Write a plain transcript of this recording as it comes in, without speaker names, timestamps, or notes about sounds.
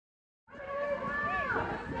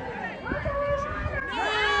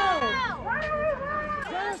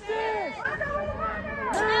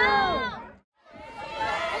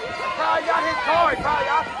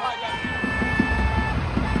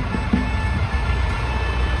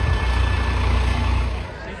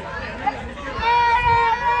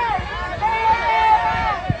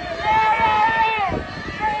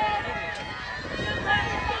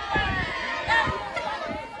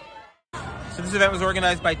event was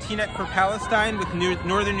organized by Teaneck for Palestine with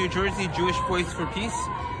Northern New Jersey Jewish Voice for Peace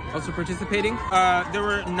also participating. There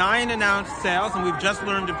were 9 announced sales, and we've just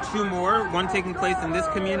learned of 2 more, one taking place in this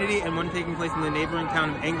community and one taking place in the neighboring town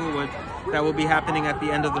of Englewood that will be happening at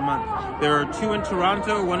the end of the month. There are 2 in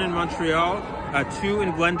Toronto, 1 in Montreal, 2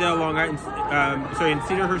 in Glendale, Long Island, in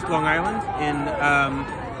Cedarhurst, Long Island,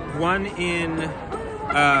 1 in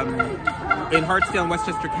Hartsdale and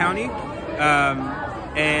Westchester County,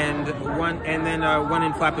 and one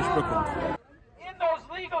in Flatbush, Brooklyn. In those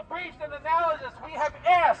legal briefs and analysis, we have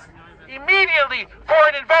asked immediately for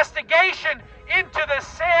an investigation into the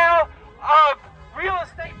sale of real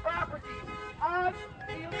estate properties on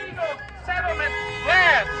illegal settlement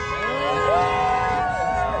lands.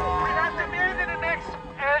 We have demanded an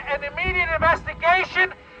immediate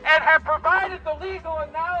investigation and have provided the legal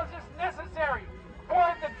analysis necessary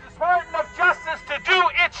for the Department of Justice to do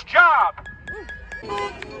its job. Israel,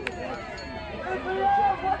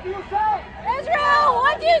 what do you say? Israel,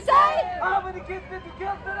 what do you say? How many kids did you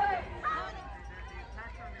kill today?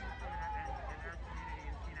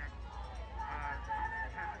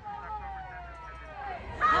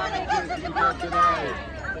 How many kids did you kill today?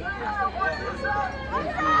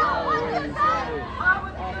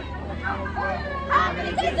 How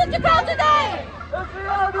many kids did you kill today?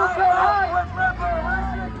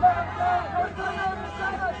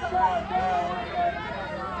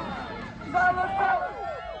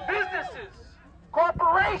 Businesses,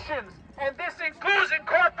 corporations, and this includes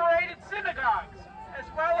incorporated synagogues, as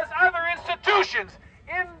well as other institutions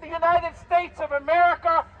in the United States of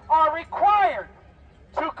America, are required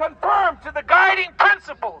to conform to the guiding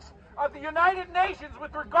principles of the United Nations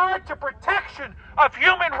with regard to protection of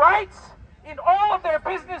human rights in all of their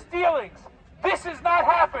business dealings. This is not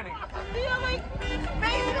happening.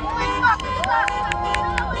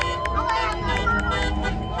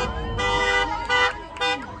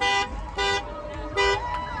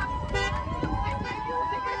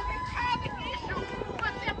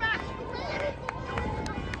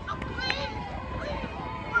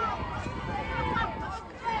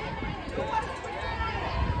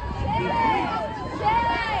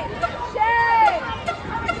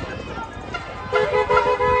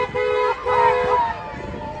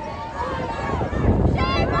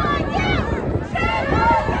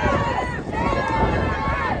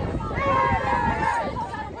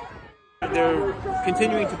 They're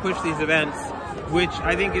continuing to push these events, which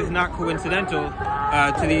I think is not coincidental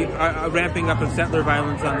to the ramping up of settler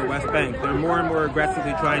violence on the West Bank. They're more and more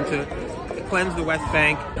aggressively trying to cleanse the West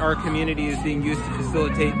Bank. Our community is being used to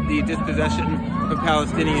facilitate the dispossession of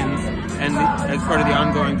Palestinians and as part of the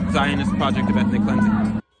ongoing Zionist project of ethnic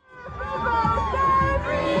cleansing.